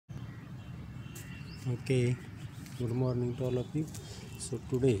Okay, good morning to all of you. So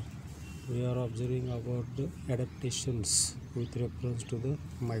today we are observing about the adaptations with reference to the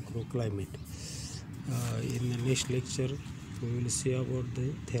microclimate. In the next lecture, we will see about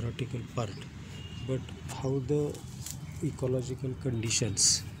the theoretical part, but how the ecological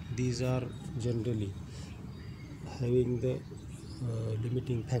conditions these are generally having the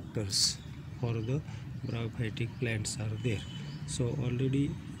limiting factors for the bryophytic plants are there. So already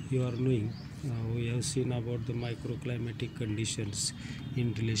you are knowing, we have seen about the microclimatic conditions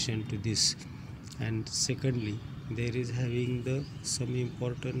in relation to this, and secondly there is having the some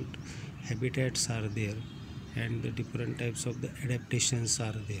important habitats are there, and the different types of the adaptations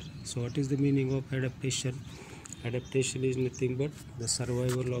are there. So what is the meaning of adaptation? Adaptation is nothing but the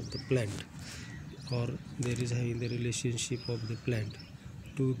survival of the plant, or there is having the relationship of the plant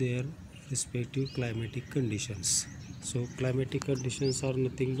to their respective climatic conditions. So climatic conditions are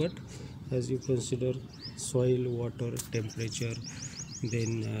nothing but, as you consider, soil, water, temperature,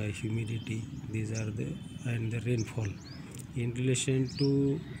 then humidity, these are the, and the rainfall. In relation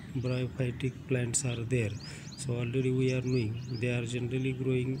to bryophytic plants are there, so already we are knowing they are generally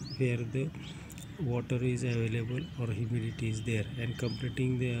growing where the water is available or humidity is there, and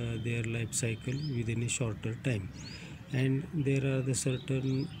completing their life cycle within a shorter time. And there are the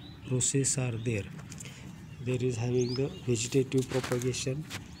certain process are there. There is having the vegetative propagation,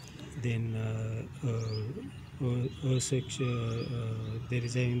 then there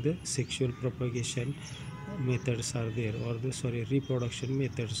is having the sexual propagation methods are there, or the reproduction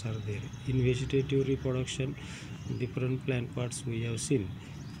methods are there. In vegetative reproduction, different plant parts we have seen.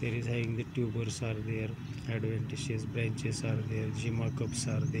 There is having the tubers are there, adventitious branches are there, gyma cups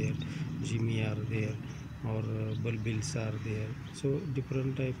are there, gymi are there, or bulbils are there. So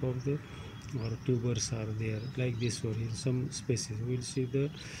different type of the or tubers are there, like this one in some species. We'll see the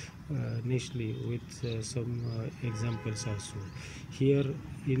nextly with some examples also. Here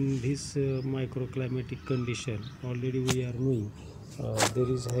in this microclimatic condition, already we are knowing there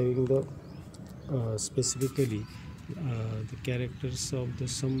is having the specifically the characters of the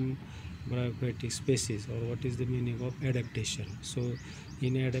some bryophytic species, or what is the meaning of adaptation. So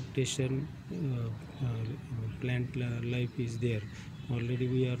in adaptation, plant life is there. Already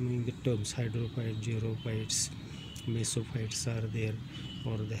we are knowing the terms hydrophytes, xerophytes, mesophytes are there,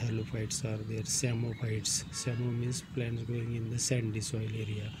 or the halophytes are there, psammophytes. Psammo means plants growing in the sandy soil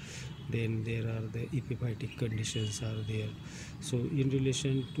area. Then there are the epiphytic conditions are there. So in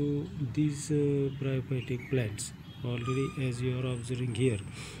relation to these bryophytic plants, already as you are observing here,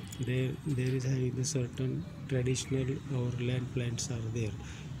 there is having the certain traditional or land plants are there,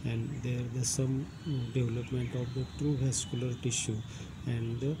 and there the some development of the true vascular tissue,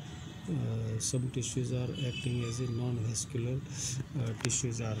 and the some tissues are acting as a non-vascular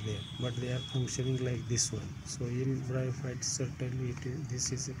tissues are there, but they are functioning like this one. So in bryophytes, certainly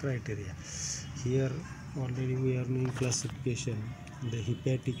this is a criteria. Here already we are knowing classification, the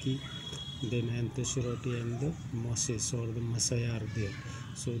Hepatica, then Anthocerati, and the mosses or the Massae are there.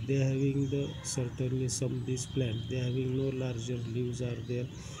 So they having the certainly some these plants, they having no larger leaves are there,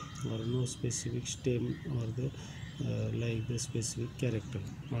 or no specific stem, or the like the specific character,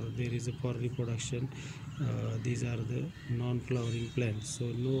 or there is a for reproduction. These are the non-flowering plants, so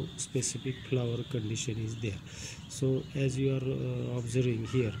no specific flower condition is there. So as you are observing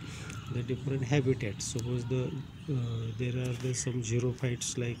here, the different habitats, suppose there are the some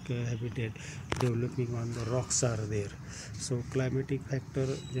xerophytes like habitat developing on the rocks are there. So climatic factor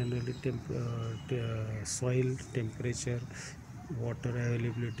generally soil temperature, water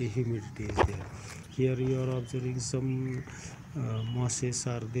availability, humidity is there. Here you are observing some mosses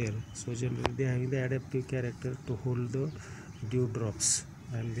are there, so generally they having the adaptive character to hold the dew drops,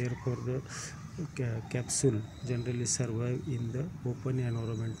 and therefore the capsule generally survive in the open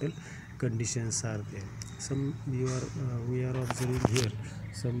environmental conditions are there. Some you are we are observing here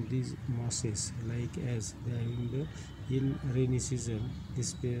some these mosses, like as they are in the in rainy season,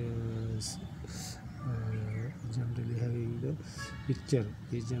 this generally having the picture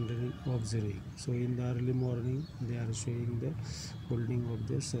is generally observing. So in the early morning they are showing the holding of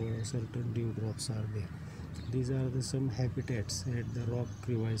the certain dew drops are there. These are the some habitats at the rock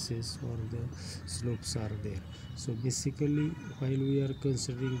crevices or the slopes are there. So basically, while we are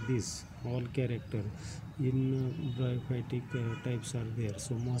considering this all character in bryophytic types are there,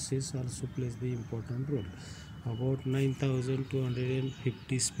 so mosses also plays the important role. About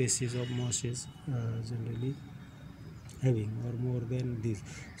 9,250 species of mosses generally having, or more than this.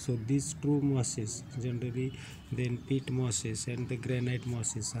 So these true mosses generally, then peat mosses and the granite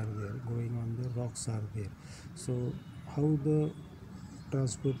mosses are there, growing on the rocks are there. So how the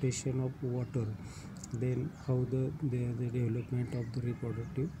transportation of water, then how the development of the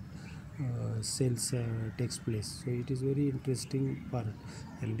reproductive cells takes place. So it is very interesting part,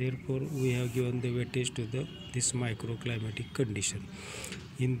 and therefore we have given the weightage to this microclimatic condition.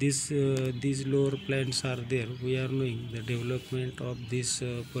 In this these lower plants are there, we are knowing the development of this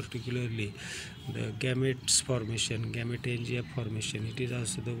particularly the gametes formation, gametangia formation. It is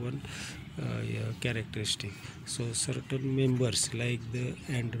also the one yeah, characteristic. So certain members like the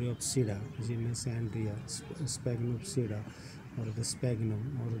Andreopsida, genus Andrea, Sphagnopsida, or the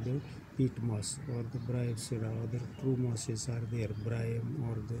sphagnum, or the peat moss, or the Bryopsida, or the true mosses are there, Bryum,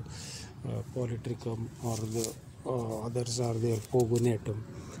 or the Polytrichum, or the others are there, Pogonatum,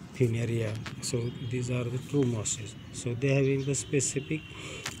 Funaria. So these are the true mosses. So they having the specific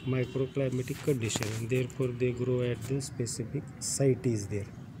microclimatic condition, and therefore they grow at the specific site is there,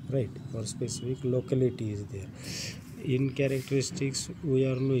 right, or specific locality is there. In characteristics, we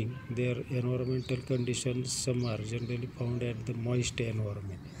are knowing their environmental conditions. Some are generally found at the moist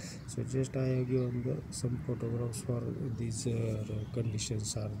environment. So just I have given some photographs for these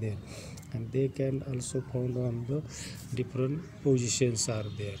conditions are there, and they can also found on the different positions are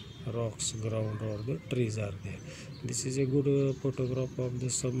there, rocks, ground, or the trees are there. This is a good photograph of the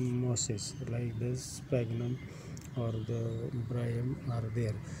some mosses like the sphagnum or the Bryum are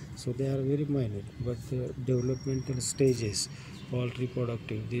there. So they are very minor, but the developmental stages, all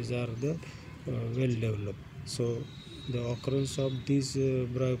reproductive, these are the well developed. So the occurrence of these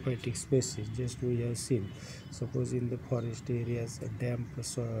bryophytic species, just we have seen, suppose in the forest areas, damp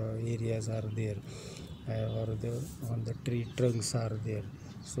areas are there, or the on the tree trunks are there.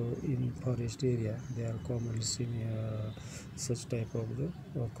 So in forest area they are commonly seen such type of the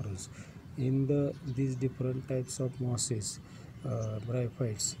occurrence. In these different types of mosses,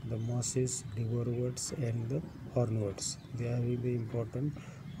 bryophytes, the mosses, liverworts, and the hornworts, they are having the important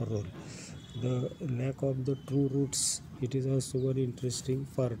role. The lack of the true roots, it is also very interesting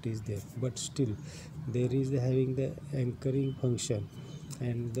part is there, but still there is having the anchoring function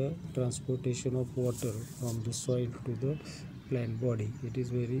and the transportation of water from the soil to the plant body. It is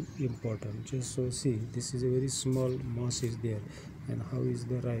very important. Just so see, this is a very small moss is there, and how is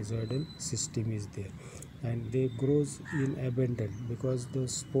the rhizoidal system is there, and they grows in abundance because the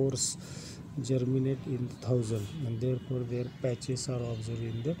spores germinate in thousand, and therefore their patches are observed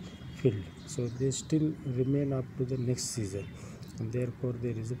in the field. So they still remain up to the next season, and therefore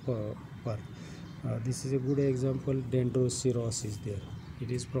there is a part. This is a good example. Dendroceros is there.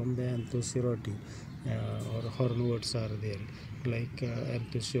 It is from the Anthocerati, or hornworts are there. Like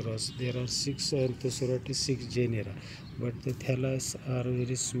Anthoceros, there are 6 Anthocerati, 6 genera, but the thallas are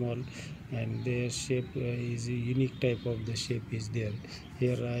very small, and their shape is a unique type of the shape is there.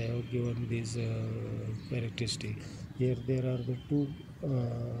 Here I have given this characteristic. Here there are the two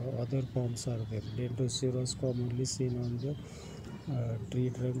other forms are there. Dendroceros commonly seen on the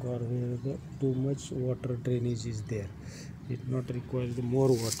tree trunk, or where the too much water drainage is there, it not requires the more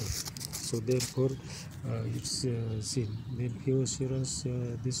water, so therefore it's seen. Then Pioceros,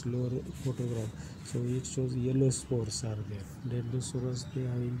 this lower photograph, so it shows yellow spores are there. Dendroceros, they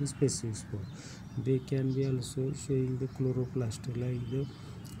are in the specific spore. They can be also showing the chloroplast like the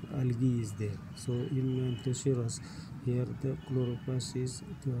algae is there. So in Anthoceros, here the chloroplast is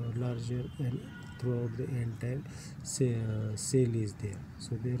larger and throughout the entire cell is there.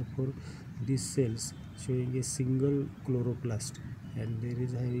 So therefore these cells showing a single chloroplast, and there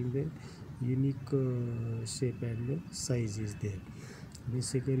is having the unique shape and the size is there.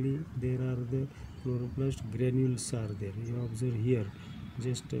 Basically there are the chloroplast granules are there. You observe here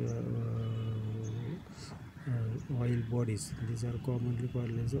just oil bodies. These are commonly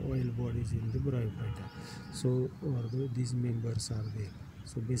called as the oil bodies in the bryophyta. So these members are there.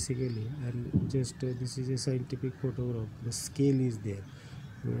 So basically, and just this is a scientific photograph. The scale is there.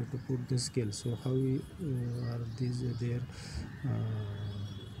 We have to put the scale. So how are these there?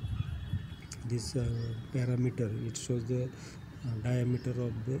 This parameter, it shows the diameter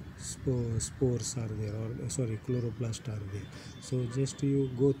of the spores are there, or sorry, chloroplast are there. So just you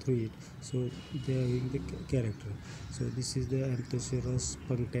go through it. So they are having the character. So this is the Anthoceros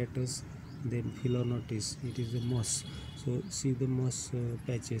punctatus, then Philonopsis, it is the moss. So see the moss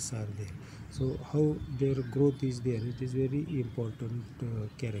patches are there. So how their growth is there, it is very important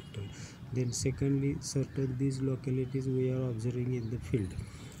character. Then secondly, certain these localities we are observing in the field.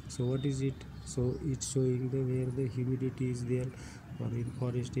 So what is it? So it's showing the where the humidity is there, or in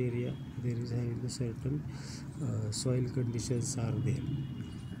forest area there is having the certain soil conditions are there.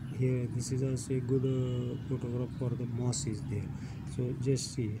 Here this is also a good photograph for the moss is there. So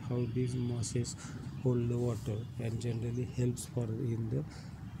just see how these mosses hold the water and generally helps for in the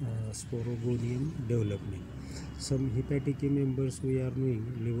sporogonium development. Some hepatic members we are knowing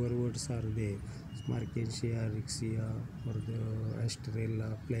liverworts are there, Markensia, Rixia, or the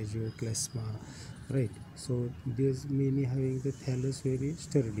Astrella, Plagioclasma, right? So there's many having the thallus very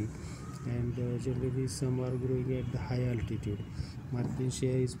sturdy, and generally some are growing at the high altitude.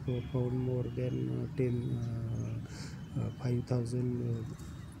 Markensia is found more than 5,000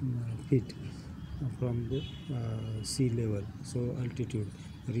 feet from the sea level, so altitude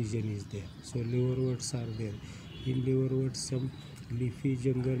region is there. So liverworts are there. In liverworts some leafy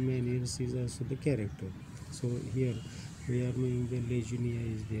jungle maniers is also the character. So here we are knowing the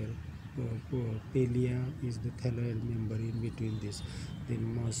Legunia is there. Pelia is the thalloid member in between this.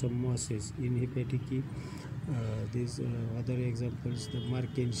 Then some mosses in Hepatica. These other examples, the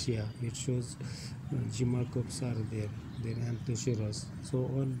Markensia, it shows Gimacops are there. Then Anthoceros. So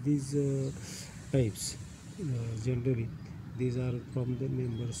all these types generally these are from the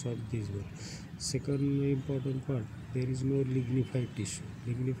members of this one. Second important part, there is no lignified tissue.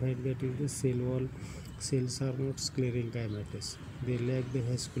 Lignified, that is the cell wall cells are not sclerenchymatous. They lack the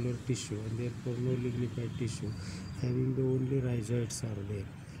vascular tissue and therefore no lignified tissue, having the only rhizoids are there,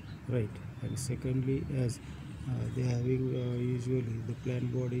 right? And secondly, as they having usually the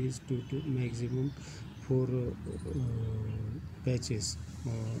plant body is 2 to maximum 4 patches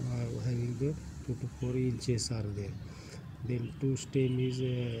having the 2 to 4 inches are there. Then 2 stem is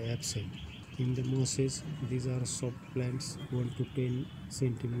absent. In the mosses, these are soft plants 1 to 10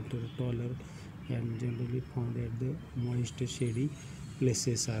 centimeter taller and generally found at the moist shady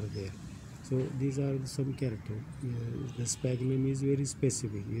places are there. So these are some character. The sphagnum is very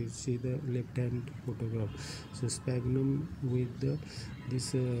specific. You see the left hand photograph. So sphagnum with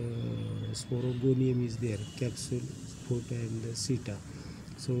this sporogonium is there, capsule, foot and the seta.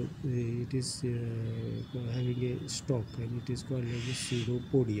 So it is having a stalk and it is called as a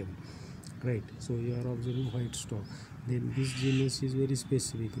pseudopodium, right? So you are observing white stalk. Then this genus is very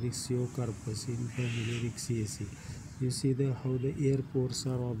specific, Rixiocarpus in family Rixiaceae. You see the how the air pores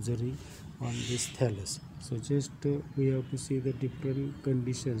are observing on this thallus. So just we have to see the different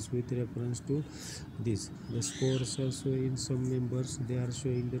conditions with reference to this. The spores also in some members they are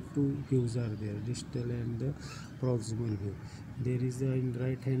showing the 2 views are there, distal and the proximal view. There is a in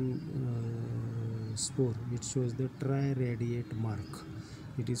right hand spore which shows the triradiate mark.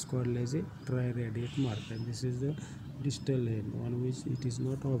 It is called as a triradiate mark, and this is the distal end on which it is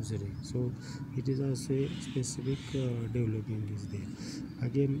not observing. So it is also a specific development is there.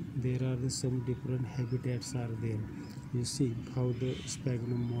 Again there are some different habitats are there. You see how the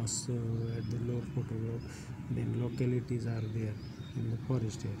sphagnum moss at the lower photograph, then localities are there in the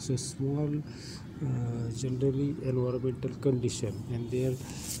forest area. So small generally environmental condition and their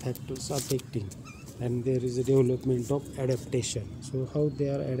factors affecting, and there is a development of adaptation. So how they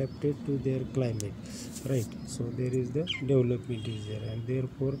are adapted to their climate, right? So there is the development is there, and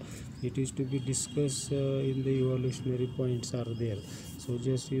therefore it is to be discussed in the evolutionary points are there. So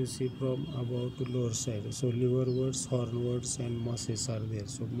just you see from above to lower side. So liverworts, hornworts and mosses are there.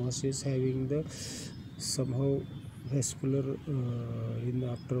 So mosses having the somehow vascular in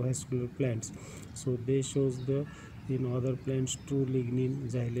the after-vascular plants. So they shows the in other plants true lignin,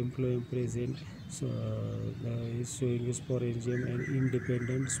 xylem phloem present. So is showing a sporangium and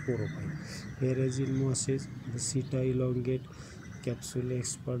independent sporophyte. Whereas in mosses, the seta elongate, capsule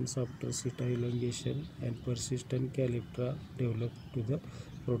expands after seta elongation, and persistent calyptra develop to the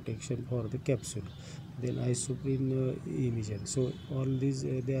protection for the capsule. Then isoprene emission. So all these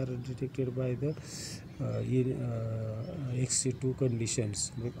they are detected by the in XC2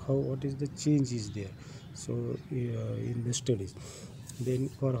 conditions. How what is the change is there? So in the studies. Then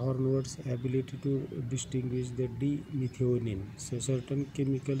for hornworts, ability to distinguish the D-methionine. So certain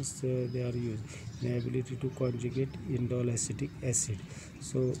chemicals they are used. The ability to conjugate indole acetic acid.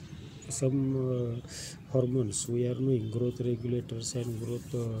 So some hormones we are knowing, growth regulators and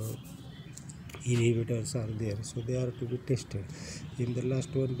growth inhibitors are there, so they are to be tested. In the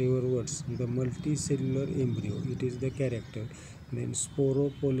last one, liverworts, the multicellular embryo, it is the character. Then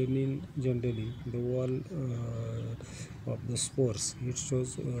sporopollenin, generally the wall of the spores, it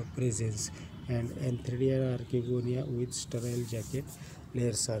shows presence, and Antheridia archegonia with sterile jacket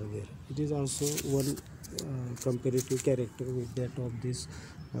layers are there. It is also one comparative character with that of this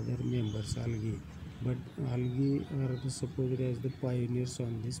other members, algae, but algae are supposed as the pioneers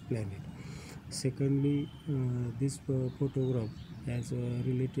on this planet. Secondly, this photograph as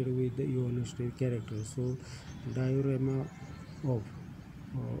related with the evolutionary character. So diorama of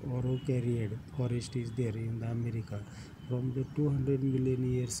Orocaryiid forest is there in the America from the 200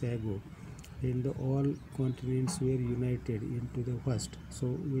 million years ago and all continents were united into the first. So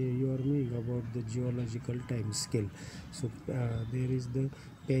you are knowing about the geological time scale. So there is the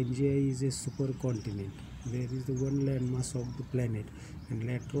Pangaea is a supercontinent. There is the one landmass of the planet, and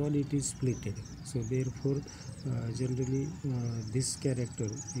later on it is splitted. So therefore, generally this character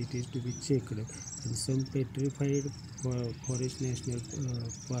it is to be checked in some petrified forest national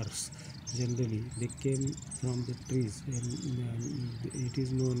parks. Generally, they came from the trees, and it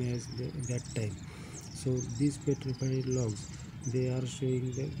is known as that time. So these petrified logs, they are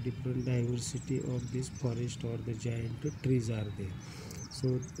showing the different diversity of this forest or the giant trees are there.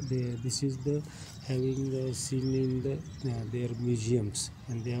 So this is the having seen in the their museums,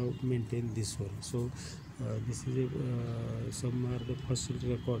 and they have maintained this one. So this is some are the fossil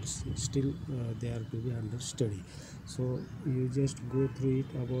records still they are to be under study. So you just go through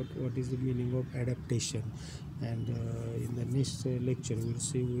it about what is the meaning of adaptation, and in the next lecture we'll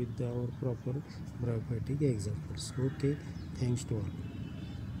see with our proper biotic examples. Okay, thanks to all.